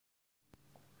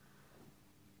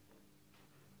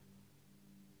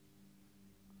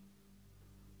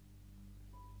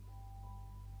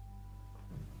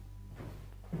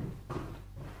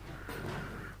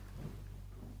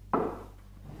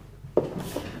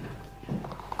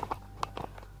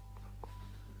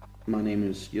My name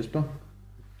is Jesper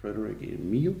Frederick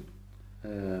Emil.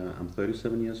 I'm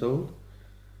 37 years old.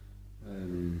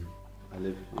 I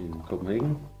live in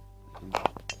Copenhagen. I'm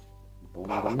born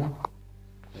in Denmark.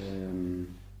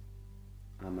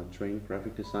 I'm a trained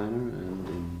graphic designer, and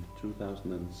in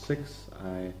 2006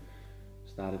 I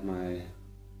started my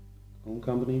own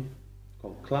company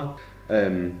called Klahr.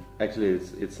 Actually,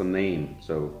 it's a name,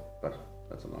 but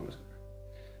that's a longer story.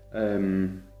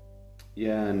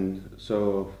 Yeah, and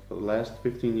so for the last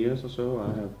 15 years or so, I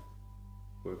have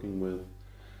working with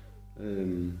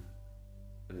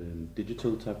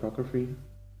digital typography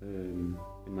in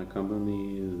my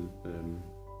company.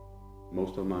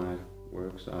 Most of my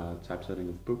works are typesetting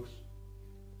of books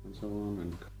and so on.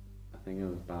 And I think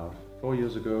about 4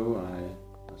 years ago,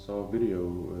 I saw a video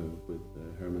with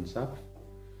Herman Zapf,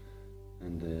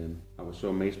 and I was so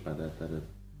amazed by that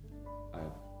I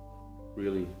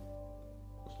really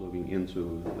was looking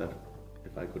into that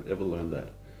if I could ever learn that.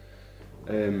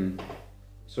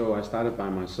 So I started by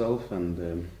myself,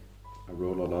 and I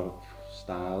wrote a lot of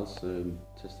styles,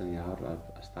 testing out.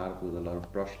 I started with a lot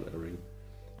of brush lettering,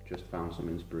 just found some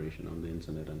inspiration on the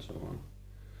internet and so on.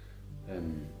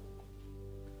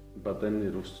 But then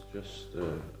it was just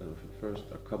first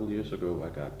a couple years ago I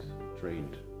got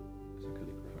trained as a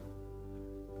calligrapher.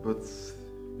 But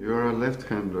you're a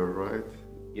left-hander, right?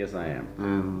 Yes, I am.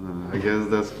 And I guess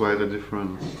that's quite a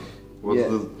difference.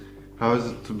 Yeah. How is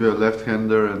it to be a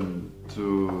left-hander and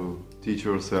to teach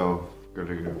yourself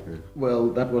calligraphy? Well,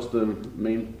 that was the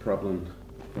main problem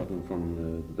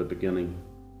from the beginning,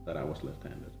 that I was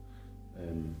left-handed.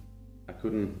 I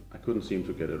couldn't seem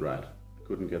to get it right. I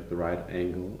couldn't get the right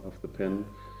angle of the pen,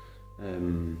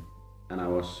 and I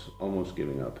was almost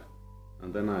giving up.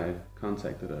 And then I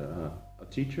contacted a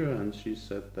teacher, and she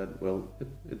said that, well,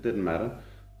 it didn't matter.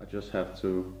 I just have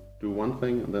to do one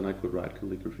thing, and then I could write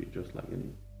calligraphy just like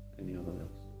any other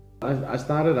else. I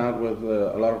started out with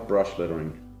a lot of brush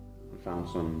lettering. I found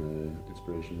some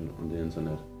inspiration on the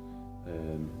internet,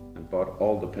 and bought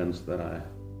all the pens that I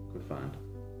could find.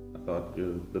 I thought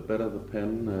the better the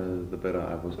pen, the better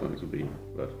I was going to be,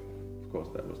 but of course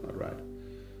that was not right.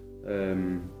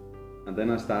 And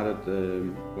then I started,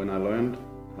 when I learned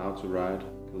how to write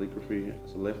calligraphy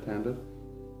as a left-handed,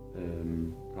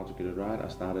 how to get it right, I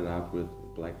started out with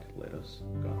black letters,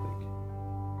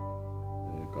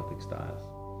 Gothic styles.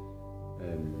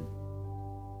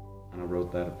 And I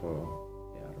wrote that for,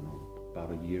 I don't know,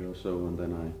 about a year or so, and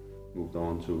then I moved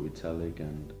on to italic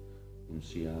and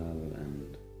uncial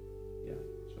and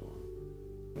so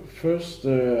on. First,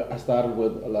 I started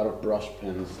with a lot of brush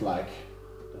pens, like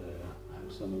I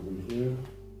have some of them here,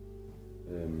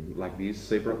 like these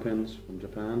zebra pens from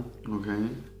Japan. Okay.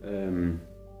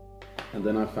 And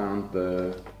then I found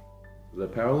the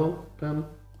parallel pen,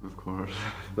 of course,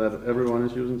 that everyone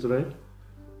is using today.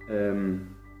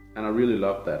 And I really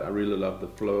loved that. I really loved the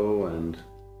flow, and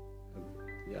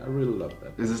I really loved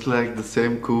that. Is it like the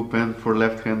same cool pen for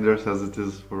left-handers as it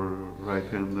is for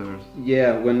right-handers?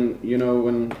 Yeah, when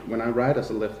I write as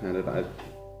a left-handed,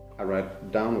 I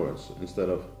write downwards instead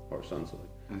of horizontally.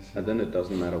 And then it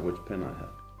doesn't matter which pen I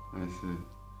have. I see.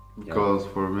 Because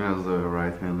for me as a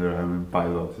right-hander,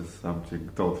 pilot is something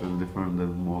totally different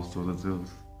than most of the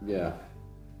tools. Yeah.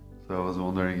 So I was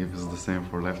wondering if it's the same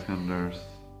for left-handers.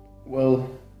 Well,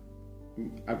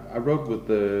 I wrote with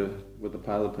the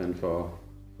pilot pen for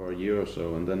a year or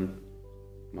so, and then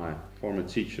my former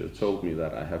teacher told me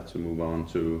that I have to move on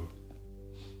to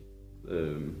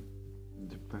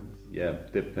dip pens. Yeah,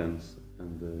 dip pens,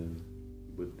 and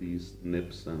with these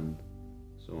nips and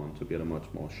so on, to get a much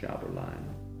more sharper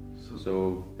line.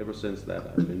 So ever since that,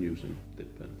 I've been using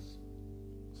dip pens.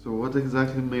 So what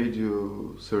exactly made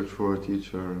you search for a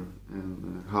teacher,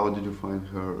 and how did you find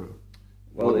her?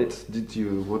 Well,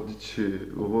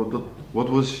 what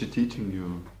was she teaching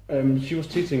you? She was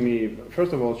teaching me,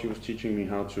 first of all, she was teaching me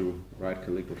how to write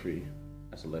calligraphy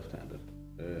as a left-handed.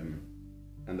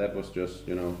 And that was just,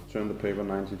 turn the paper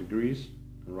 90 degrees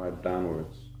and write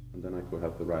downwards, and then I could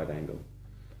have the right angle.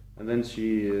 And then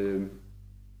she,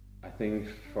 I think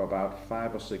for about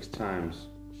 5 or 6 times,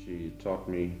 she taught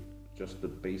me just the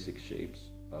basic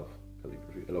shapes of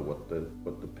calligraphy, or what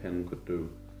the pen could do.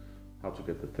 How to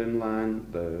get the thin line,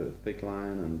 the thick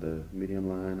line, and the medium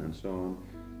line, and so on.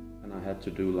 And I had to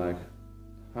do like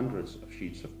hundreds of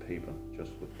sheets of paper,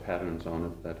 just with patterns on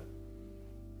it that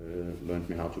learned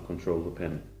me how to control the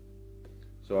pen.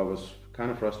 So I was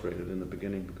kind of frustrated in the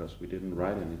beginning because we didn't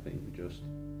write anything, we just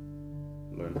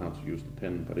learned how to use the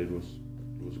pen, but it was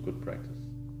a good practice.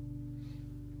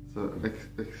 So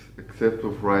except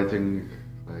of writing,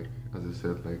 like as you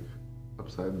said, like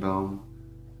upside down,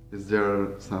 Is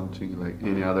there something like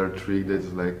any other trick that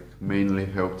is like mainly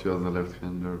helped you as a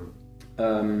left-hander?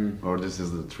 Or this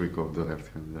is the trick of the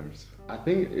left-handers? I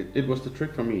think it was the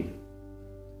trick for me.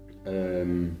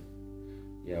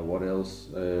 Yeah, what else?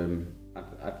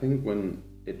 I think when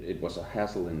it was a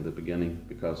hassle in the beginning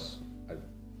because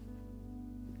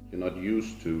you're not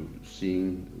used to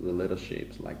seeing the letter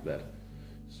shapes like that.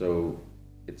 So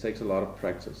it takes a lot of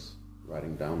practice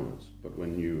writing downwards. But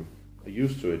when you are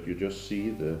used to it, you just see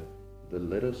the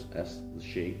letters as the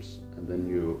shapes, and then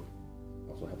you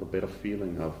also have a better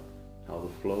feeling of how the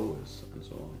flow is and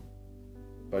so on.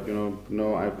 But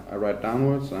I write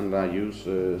downwards and I use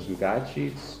some guide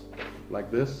sheets like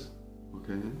this.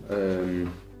 Okay.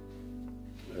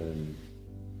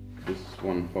 This is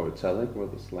one for italic where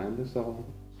the slant is so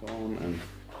on, and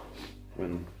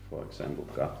when, for example,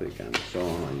 Gothic and so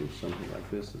on, I use something like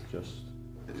this. It's just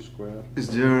square. Is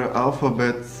there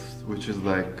alphabet which is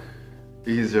like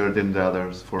easier than the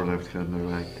others for left-hander?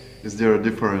 Like, is there a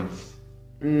difference?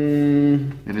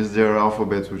 And is there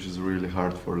alphabet which is really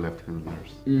hard for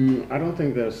left-handers? I don't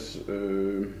think there's.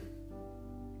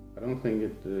 I don't think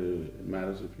it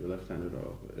matters if you're left-handed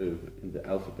or in the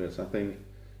alphabets. I think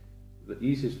the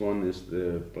easiest one is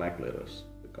the black letters,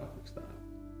 the Gothic style,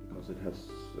 because it has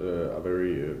a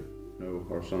very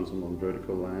horizontal and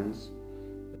vertical lines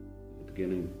at the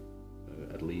beginning,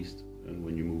 at least, and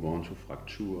when you move on to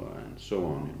fracture and so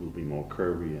on, it will be more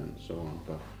curvy and so on.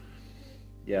 But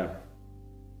yeah,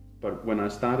 but when I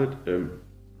started,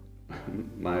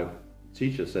 my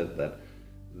teacher said that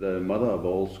the mother of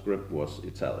all script was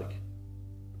italic,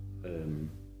 and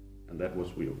that was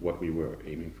what we were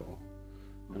aiming for.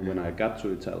 And when I got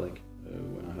to italic,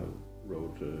 when I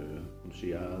wrote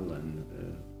Uncial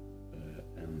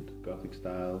and Gothic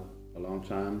style a long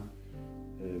time,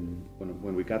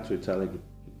 when we got to italic,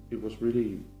 it was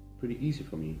really pretty easy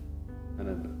for me,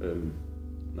 and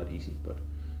not easy, but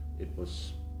it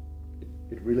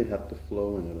really had the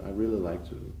flow in it. I really like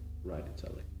to write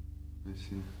italic. I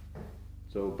see.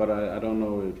 So, but I don't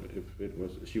know if it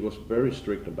was. She was very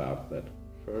strict about that.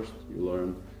 First, you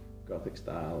learn Gothic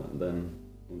style, and then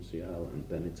Uncial, and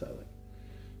then italic.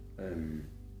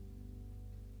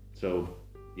 So,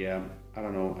 yeah, I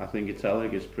don't know. I think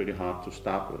italic is pretty hard to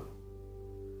start with.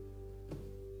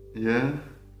 Yeah.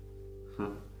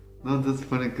 Huh. No, that's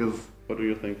funny because. What do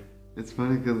you think? It's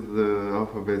funny because the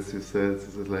alphabets you said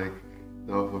is like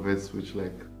the alphabets which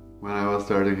like. When I was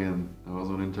starting and I was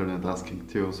on internet asking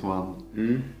Theos one,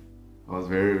 I was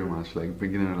very much like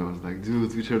beginner. I was like,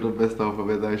 dude, which are the best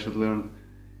alphabet I should learn?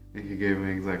 And he gave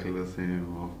me exactly the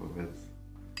same alphabets.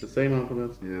 The same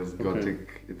alphabets? Yes, okay.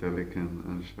 Gothic, Italic, and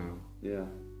Uncial. Yeah.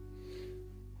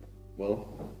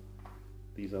 Well,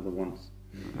 these are the ones.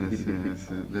 I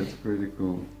see. That's pretty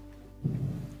cool.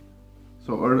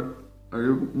 So are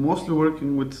you mostly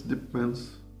working with dip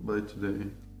pens by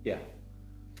today? Yeah.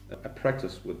 I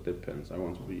practice with dip pens. I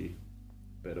want to be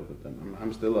better with them.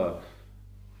 I'm still a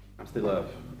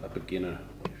beginner,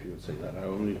 if you would say that. I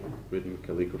only written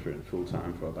calligraphy in full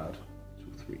time for about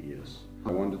 2-3 years.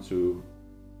 I wanted to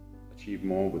achieve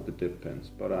more with the dip pens,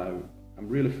 but I'm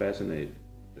really fascinated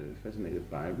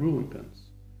by ruling pens.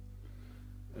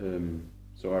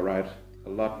 So I write a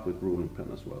lot with ruling pen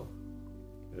as well,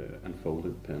 and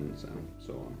folded pens and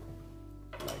so on,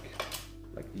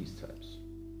 like these types.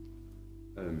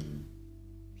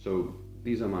 So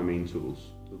these are my main tools: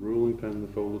 the ruling pen,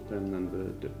 the folded pen, and the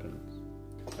dip pens.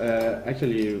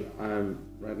 Actually,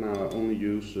 right now I only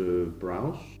use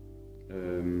brows.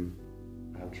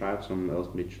 I have tried some else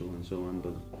Mitchell and so on,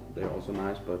 but they're also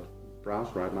nice. But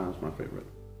brows right now is my favorite.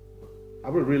 I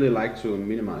would really like to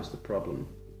minimize the problem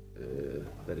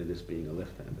that it is being a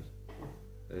left-handed.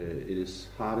 It is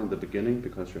hard in the beginning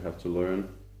because you have to learn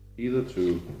either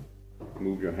to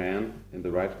move your hand in the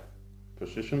right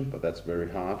position, but that's very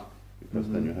hard because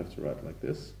then you have to write like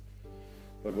this.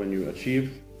 But when you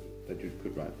achieve that you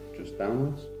could write just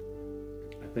downwards,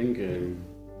 I think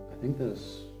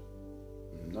there's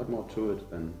not more to it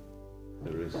than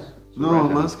there is. No,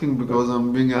 I'm asking because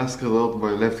I'm being asked a lot by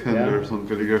left-handers on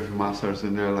calligraphy masters,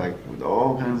 and they're like with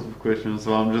all kinds of questions.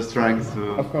 So I'm just trying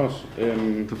to, of course,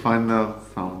 to find out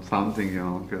something, you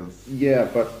know, because yeah,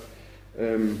 but.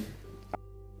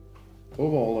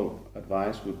 Overall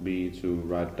advice would be to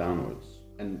write downwards,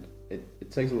 and it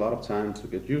takes a lot of time to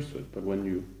get used to it, but when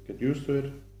you get used to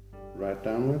it, write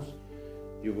downwards,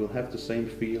 you will have the same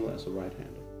feel as a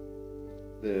right-hander.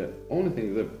 The only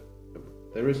thing that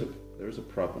there is a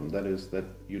problem, that is that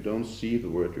you don't see the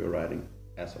word you're writing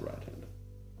as a right-hander.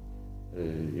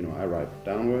 I write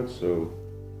downwards, so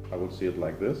I will see it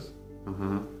like this,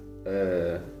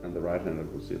 and the right-hander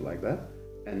will see it like that,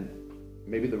 and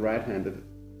maybe the right-handed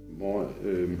more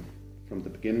from the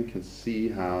beginning can see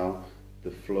how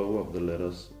the flow of the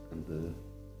letters and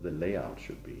the layout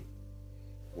should be,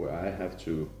 where I have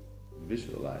to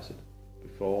visualize it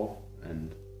before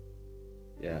and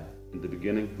in the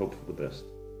beginning hope for the best.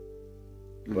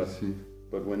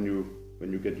 But when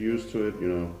you get used to it, you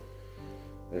know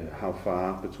how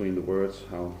far between the words,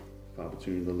 how far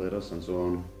between the letters and so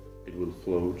on, it will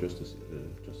flow just as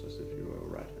if you were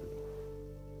right-handed.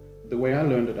 The way I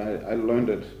learned it, I learned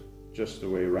it just the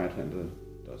way right-handed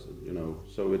does it, you know.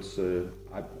 So it's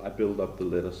I build up the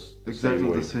letters exactly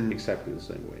the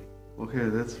same way. Okay,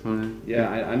 that's funny. Yeah,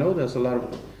 I know there's a lot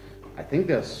of. I think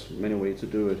there's many ways to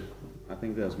do it. I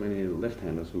think there's many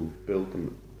left-handers who build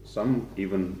them. Some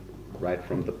even write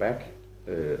from the back,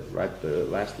 write the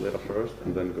last letter first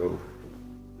and then go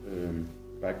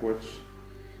backwards.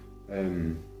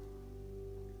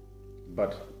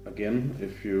 But again,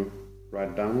 if you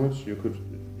write downwards, the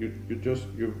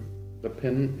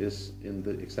pen is in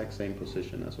the exact same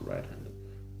position as a right-handed,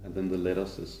 and then the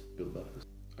letters is built up.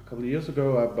 A couple of years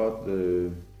ago, I bought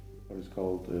what is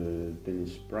called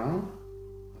Dennis Brown,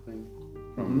 I think,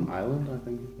 from Ireland. I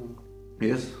think he's from.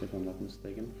 Yes. If I'm not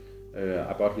mistaken,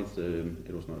 I bought his.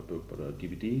 It was not a book, but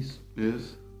DVDs.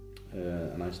 Yes.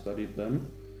 And I studied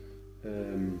them,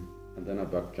 and then I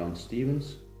bought John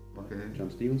Stevens. Okay. John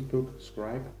Stevens' book,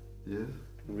 Scribe. Yes.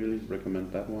 I really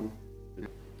recommend that one.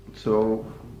 So,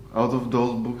 out of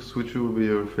those books, which will be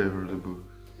your favorite book?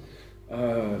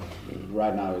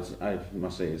 Right now, I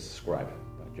must say it's Scribe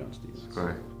by John Stevens.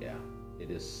 Scribe. Yeah,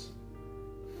 it is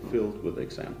filled with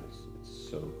examples. It's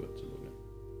so good to look at.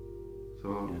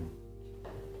 So,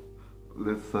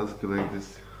 let's ask you like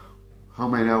this. How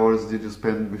many hours did you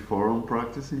spend before on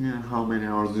practicing, and how many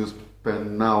hours do you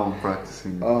spend now on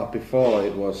practicing? Before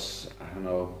it was, I don't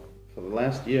know, for the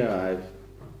last year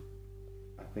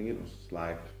I think it was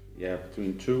like,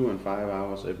 between 2 and 5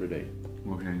 hours every day.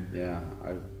 Okay. Yeah,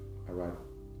 I write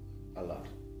a lot.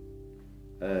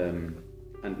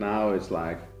 And now it's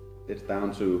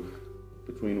down to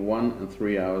between 1 and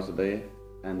 3 hours a day,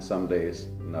 and some days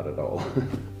not at all.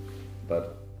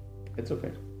 But it's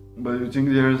okay. But you think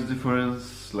there is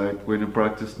difference, like when you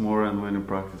practice more and when you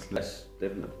practice less? Yes,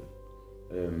 definitely.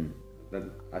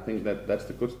 I think that's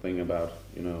the good thing about,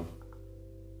 you know,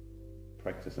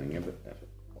 practicing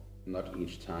not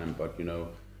each time, but you know,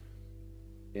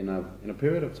 in a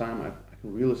period of time, I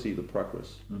can really see the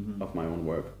progress of my own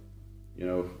work. You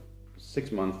know,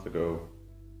 6 months ago,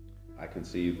 I can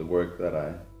see the work that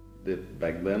I did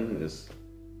back then is.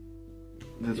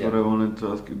 That's what I wanted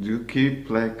to ask you. Do you keep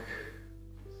like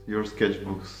your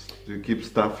sketchbooks? Do you keep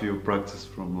stuff you practiced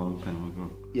from a long time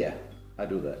ago? Yeah, I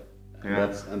do that. Yeah.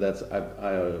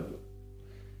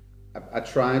 I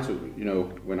try to, you know,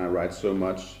 when I write so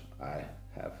much, I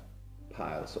have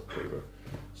piles of paper.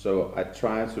 So I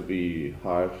try to be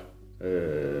hard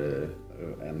and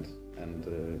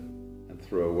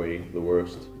throw away the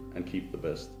worst and keep the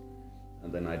best.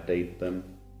 And then I date them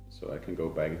so I can go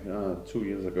back. 2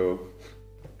 years ago,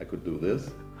 I could do this.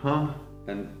 Huh?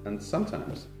 And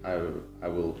sometimes I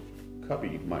will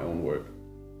copy my own work.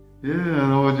 Yeah, I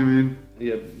know what you mean.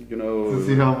 Yeah, you know. To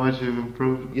see how much you've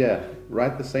improved. Yeah,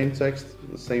 write the same text,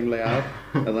 the same layout,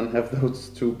 and then have those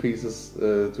two pieces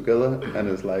together, and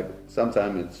it's like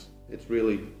sometimes it's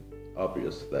really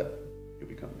obvious that you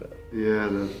become better. Yeah,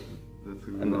 that's a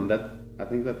good one. And I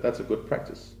think that's a good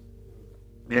practice.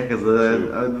 Yeah, because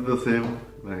I do the same.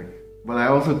 Like, but I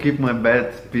also keep my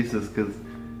bad pieces because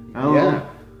I don't know.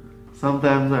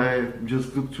 Sometimes I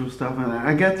just look through stuff and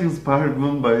I get inspired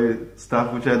by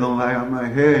stuff which I don't like. I'm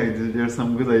like, hey, there's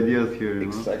some good ideas here. You know?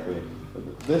 Exactly.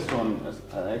 This one is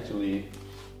actually,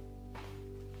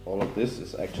 all of this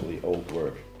is actually old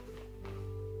work.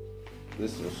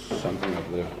 This is something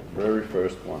of the very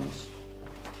first ones.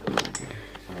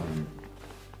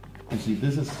 You see,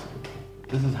 this is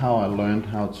how I learned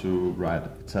how to write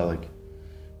italic.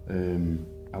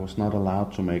 I was not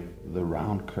allowed to make the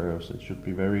round curves. It should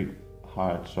be very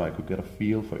hard, so I could get a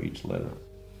feel for each letter.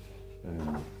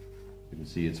 You can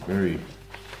see it's very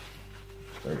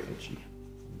itchy.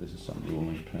 This is some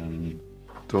ruling pen.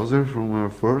 Those are from our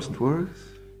first works?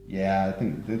 Yeah, I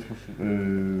think this was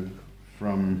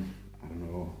from, I don't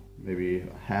know, maybe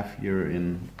a half year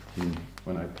in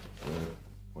when I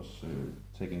was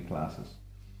taking classes.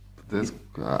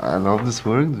 I love this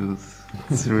work, dude.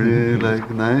 It's really like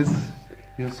nice.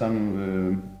 Here's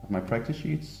some of my practice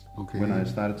sheets. Okay. When I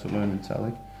started to learn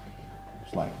italic. It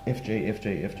was like FJ,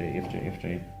 FJ, FJ, FJ,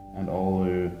 FJ, and all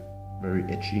very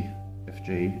itchy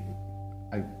FJ.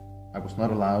 I was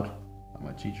not allowed, by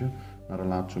my teacher, not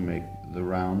allowed to make the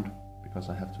round because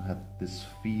I have to have this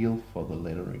feel for the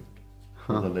lettering,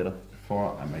 for the letter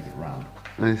before I make it round.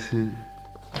 I see.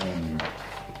 And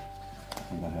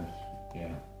I have,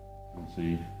 yeah, you'll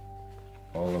see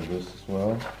all of this as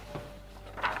well.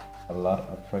 A lot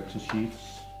of practice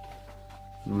sheets.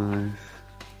 Nice.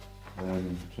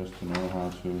 Just to know how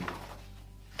to.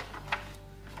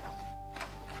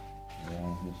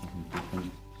 Yeah, here's some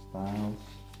different styles.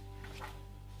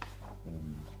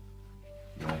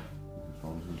 Yeah, there's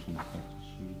also some practice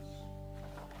sheets.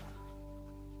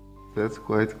 That's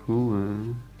quite cool,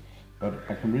 man. But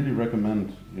I can really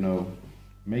recommend,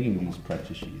 making these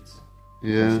practice sheets.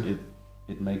 Yeah. Because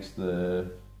it makes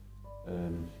the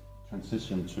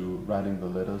transition to writing the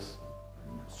letters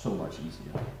so much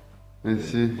easier. I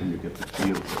see. When you get the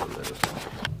feel for the letters.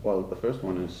 Well, the first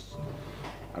one is,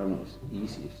 I don't know if it's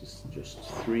easy, it's just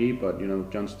 3, but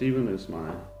John Stephen is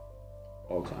my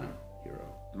all-time hero.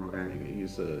 Okay.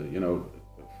 He's,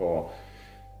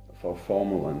 for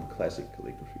formal and classic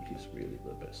calligraphy, he's really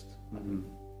the best.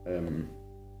 Mm-hmm.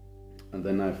 And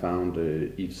then I found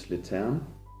Yves Leterme.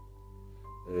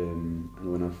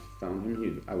 And when I found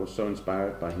him, I was so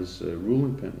inspired by his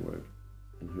ruling pen work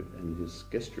and his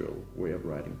gestural way of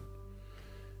writing.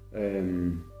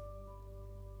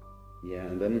 Yeah,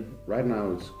 and then right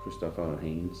now it's Christopher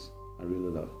Haynes. I really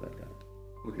love that guy.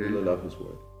 Okay. I really love his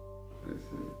work. I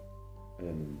see.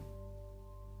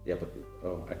 Yeah, but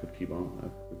I could keep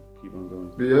on.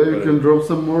 Going. Yeah, you can drop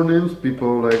some more names.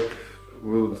 People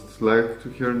would like to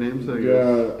hear names, I guess.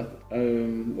 Yeah.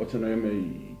 What's her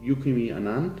name? Yukimi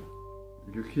Anand.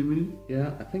 Yukimi?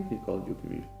 Yeah, I think he's called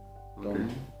Yukimi. Okay.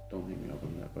 Don't hang me up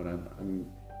on that. But I'm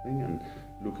thinking, and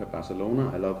Luca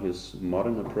Barcelona. I love his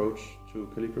modern approach to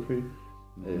calligraphy.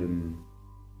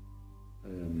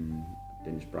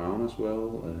 Dennis Brown as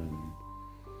well.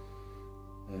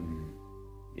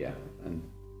 Yeah, and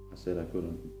I said I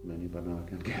couldn't many, but now I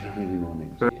can't get any more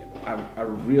names.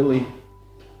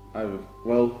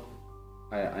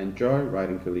 I enjoy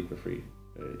writing calligraphy,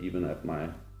 even at my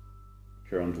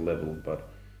current level. But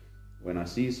when I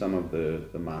see some of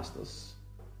the masters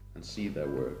and see their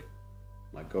work,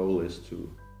 my goal is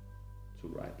to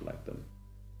write like them.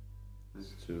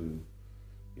 Is to,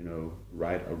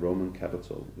 write a Roman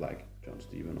capital like John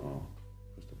Stephen or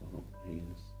Christopher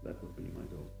Haynes. That would be my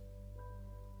goal.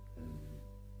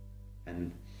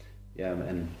 And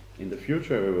in the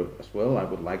future as well, I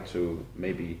would like to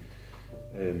maybe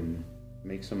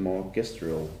make some more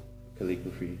gestural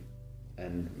calligraphy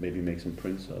and maybe make some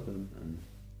prints of them and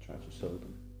try to sell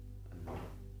them.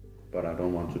 But I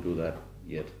don't want to do that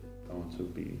yet. I want to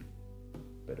be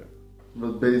better.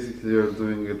 But basically you're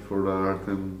doing it for the art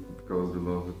and because you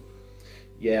love it.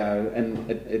 Yeah, and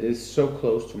it is so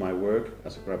close to my work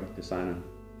as a graphic designer.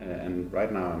 And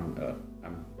right now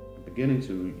I'm beginning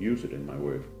to use it in my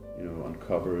work, on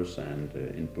covers and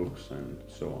in books and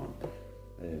so on.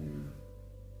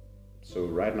 So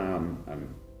right now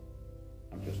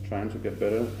I'm just trying to get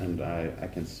better, and I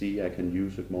can see I can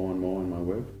use it more and more in my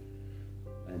work.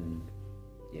 And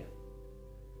yeah.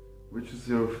 Which is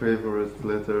your favorite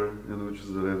letter, and which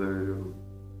is the letter you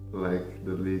like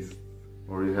the least,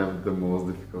 or you have the most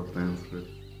difficult times with?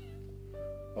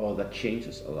 Oh, that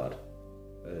changes a lot.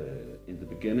 In the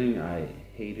beginning, I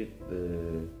hated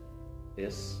the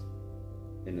S.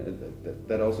 And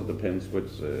that also depends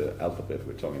which alphabet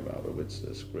we're talking about, or which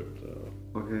script.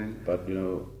 Okay. But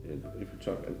if you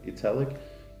talk italic,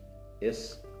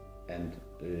 S and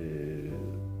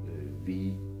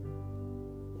V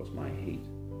was my hate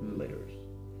letters.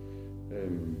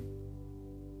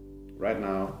 Right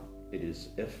now, it is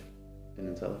F in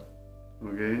italic.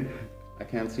 Okay. I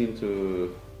can't seem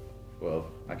to. Well,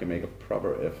 I can make a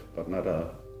proper F, but not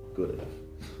a good F.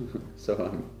 So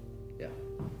yeah.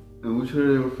 And which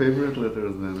are your favorite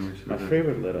letters then? My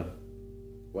favorite letter?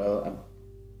 Well,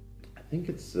 I think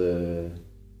it's A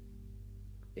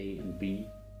and B.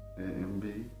 A and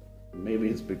B? Maybe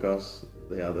it's because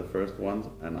they are the first ones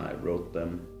and I wrote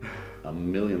them a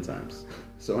million times.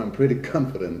 So I'm pretty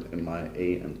confident in my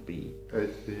A and B. I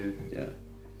see. Yeah.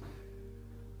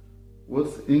 What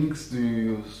inks do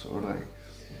you use, or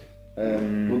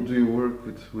what do you work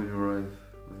with when you write?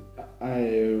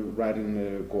 I write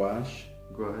in gouache.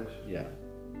 Gouache? Yeah.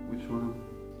 Which one?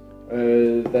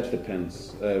 That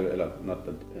depends. Not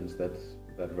that depends.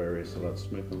 That varies a lot.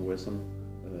 Smith and Wesson.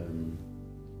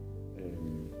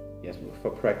 Yes,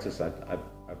 for practice, I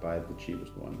buy the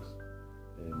cheapest ones.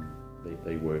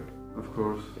 They work. Of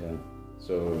course. Yeah.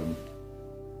 So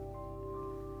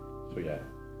yeah,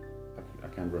 I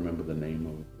can't remember the name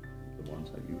of the ones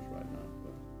I use right now.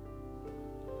 But.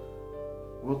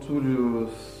 What would you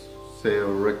say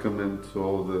or recommend to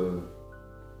all the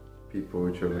people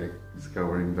which are like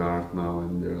discovering the art now,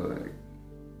 and they're like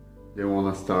they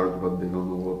want to start but they don't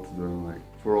know what to do. Like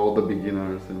for all the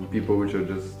beginners and people which are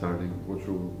just starting, what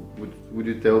would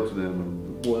you tell to them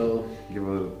and Well, give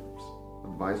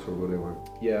advice or whatever?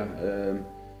 yeah.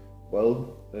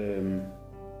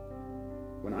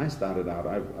 When I started out,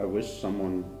 I wish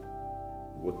someone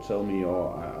would tell me,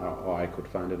 or I could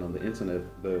find it on the internet,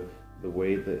 the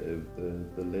way the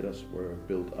letters were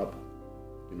built up,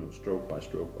 you know, stroke by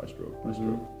stroke by stroke by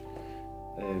stroke,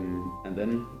 and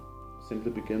then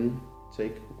simply begin,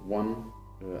 take one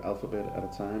alphabet at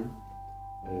a time,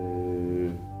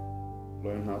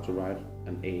 learn how to write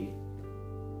an A,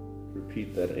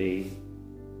 repeat that A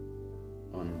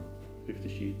on 50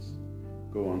 sheets,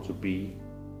 go on to B,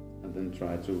 and then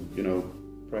try to, you know,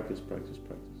 practice.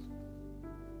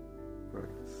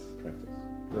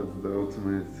 That's the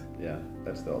ultimate. Yeah,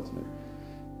 that's the ultimate.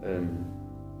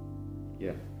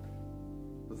 Yeah.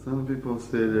 But some people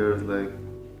say there's like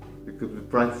you could be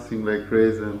practicing like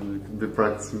crazy and you could be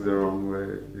practicing the wrong way.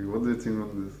 What do you think of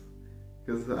this?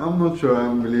 Because I'm not sure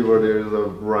I'm a believer there is a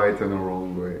right and a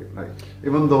wrong way. Like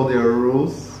even though there are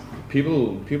rules.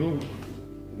 People.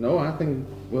 No, I think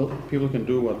people can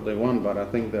do what they want, but I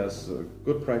think there's a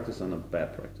good practice and a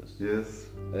bad practice. Yes.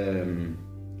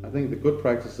 I think the good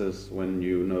practice is when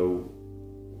you know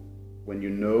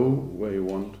where you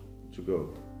want to go.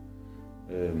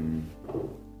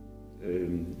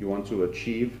 You want to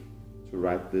achieve to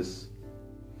write this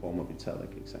form of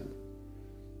italic example.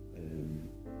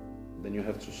 Then you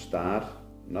have to start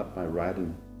not by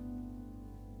writing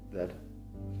that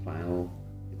final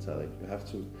italic. You have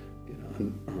to get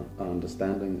an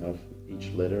understanding of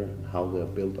each letter and how they're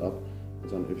built up. And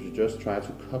so if you just try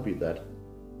to copy that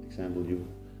example,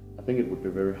 I think it would be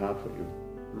very hard for you.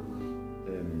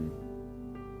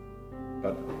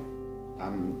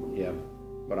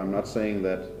 But I'm not saying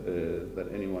that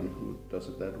anyone who does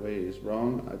it that way is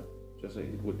wrong. I just say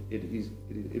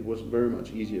it was very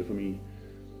much easier for me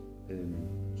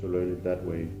to learn it that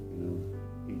way. You know,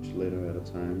 each letter at a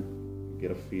time,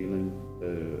 get a feeling,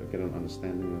 get an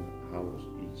understanding of how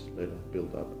each letter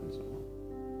built up and so on.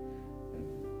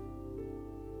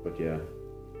 But yeah,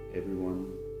 everyone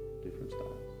different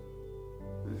styles.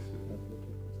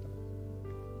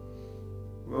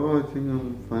 Well, I think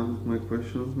I'm fine with my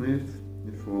questions, mate.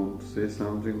 If you want to say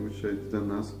something which I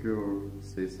didn't ask you, or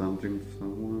say something to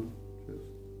someone, just...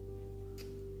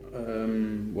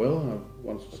 Well, I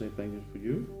want to say thank you for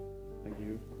you. Thank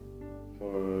you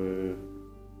for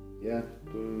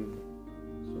doing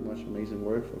so much amazing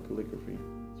work for calligraphy.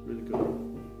 It's really good.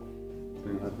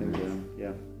 Thanks, I think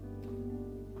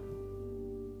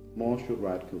more should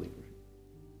write calligraphy.